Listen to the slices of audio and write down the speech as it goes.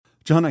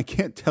John, I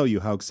can't tell you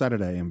how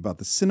excited I am about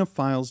the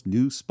Cinephiles'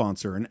 new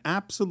sponsor, an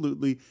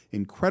absolutely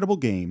incredible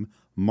game,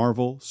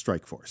 Marvel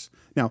Strike Force.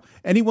 Now,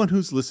 anyone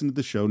who's listened to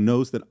the show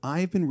knows that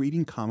I've been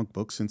reading comic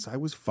books since I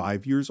was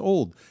 5 years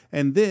old,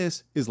 and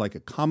this is like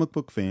a comic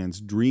book fan's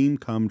dream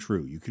come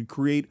true. You could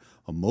create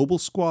a mobile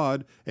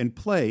squad and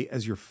play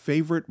as your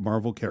favorite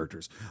Marvel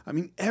characters. I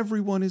mean,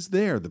 everyone is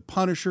there. The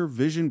Punisher,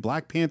 Vision,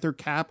 Black Panther,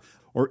 Cap,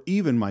 or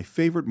even my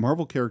favorite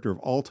Marvel character of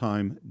all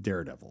time,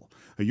 Daredevil.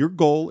 Your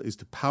goal is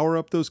to power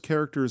up those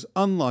characters,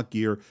 unlock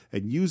gear,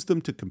 and use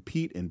them to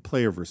compete in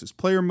player versus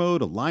player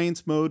mode,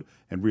 alliance mode,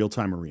 and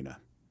real-time arena.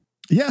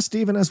 Yes,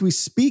 Stephen, as we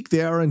speak,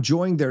 they are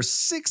enjoying their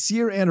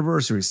 6-year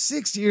anniversary.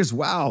 6 years,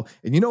 wow.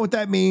 And you know what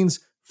that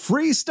means?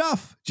 Free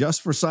stuff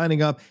just for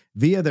signing up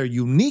via their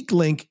unique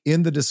link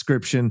in the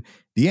description.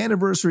 The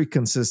anniversary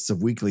consists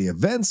of weekly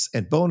events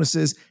and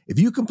bonuses. If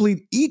you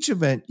complete each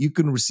event, you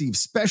can receive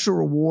special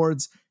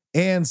rewards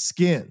and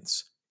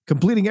skins.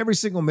 Completing every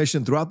single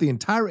mission throughout the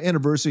entire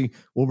anniversary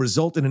will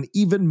result in an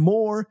even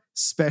more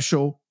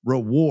special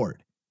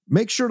reward.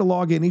 Make sure to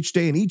log in each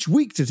day and each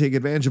week to take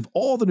advantage of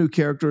all the new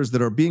characters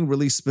that are being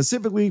released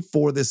specifically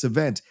for this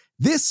event.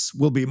 This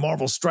will be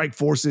Marvel Strike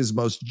Force's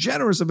most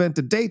generous event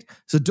to date,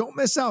 so don't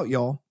miss out,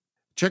 y'all.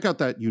 Check out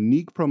that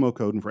unique promo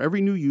code, and for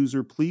every new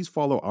user, please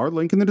follow our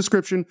link in the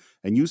description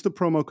and use the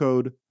promo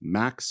code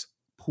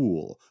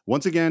MAXPOOL.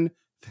 Once again,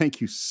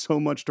 thank you so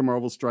much to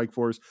Marvel Strike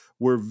Force.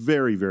 We're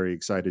very, very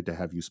excited to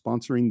have you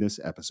sponsoring this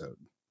episode.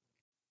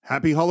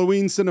 Happy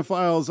Halloween,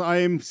 Cinephiles.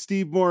 I am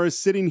Steve Morris,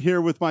 sitting here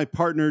with my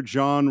partner,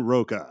 John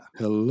Roca.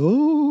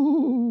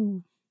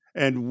 Hello.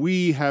 And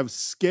we have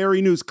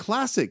scary news,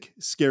 classic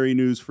scary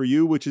news for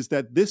you, which is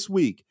that this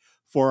week,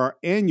 for our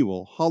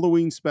annual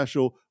Halloween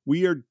special,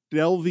 we are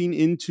delving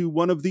into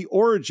one of the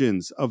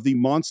origins of the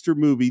monster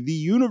movie, the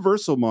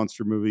Universal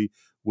monster movie,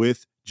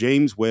 with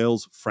James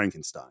Whale's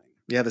Frankenstein.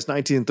 Yeah, this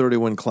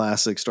 1931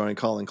 classic starring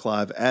Colin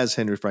Clive as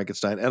Henry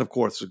Frankenstein, and of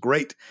course, the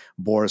great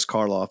Boris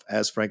Karloff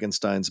as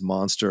Frankenstein's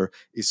monster,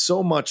 is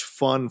so much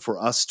fun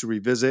for us to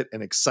revisit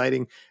and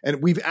exciting.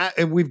 And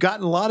we've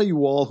gotten a lot of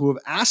you all who have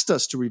asked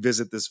us to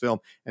revisit this film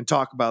and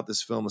talk about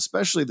this film,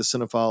 especially the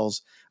Cinephiles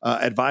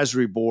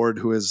Advisory Board,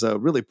 who has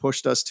really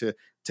pushed us to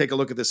take a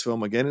look at this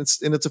film again.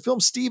 It's a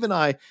film Steve and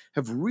I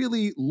have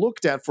really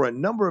looked at for a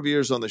number of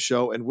years on the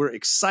show, and we're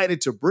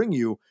excited to bring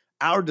you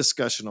our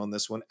discussion on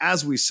this one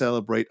as we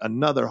celebrate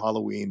another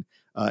Halloween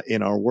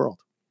in our world.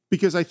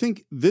 Because I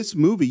think this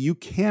movie, you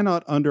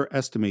cannot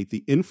underestimate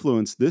the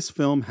influence this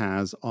film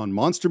has on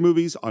monster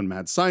movies, on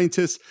mad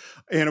scientists,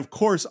 and of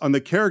course on the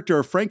character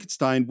of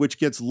Frankenstein, which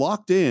gets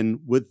locked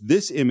in with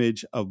this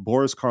image of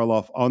Boris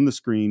Karloff on the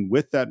screen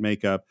with that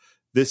makeup.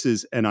 This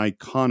is an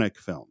iconic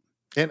film.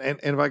 And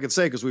if I could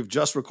say, because we've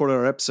just recorded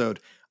our episode,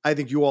 I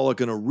think you all are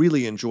going to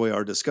really enjoy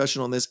our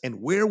discussion on this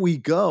and where we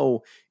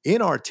go in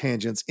our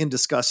tangents in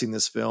discussing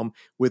this film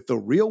with the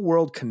real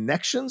world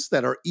connections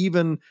that are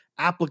even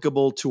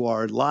applicable to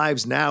our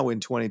lives now in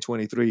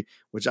 2023,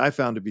 which I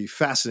found to be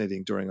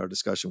fascinating during our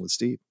discussion with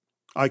Steve.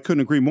 I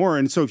couldn't agree more.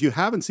 And so if you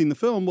haven't seen the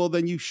film, well,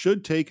 then you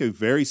should take a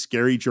very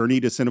scary journey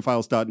to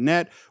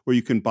cinephiles.net, where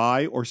you can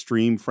buy or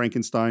stream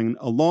Frankenstein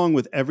along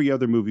with every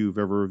other movie we've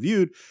ever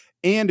reviewed.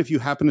 And if you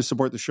happen to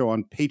support the show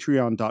on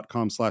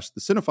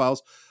patreon.com/thecинephiles,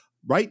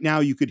 right now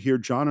you could hear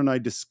John and I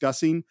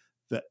discussing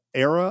the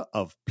era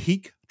of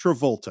peak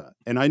Travolta.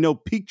 And I know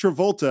peak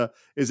Travolta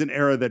is an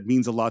era that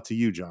means a lot to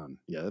you, John.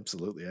 Yeah,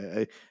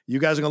 absolutely. You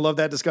guys are going to love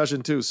that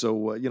discussion too.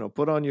 So,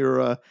 put on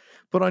your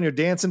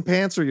dancing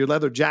pants or your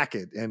leather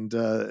jacket, and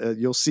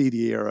you'll see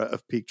the era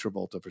of peak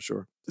Travolta for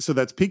sure. So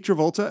that's peak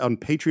Travolta on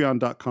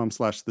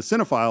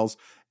patreon.com/thecинephiles,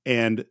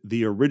 and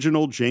the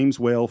original James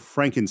Whale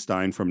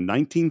Frankenstein from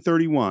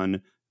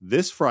 1931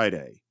 this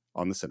Friday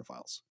on the Cinephiles.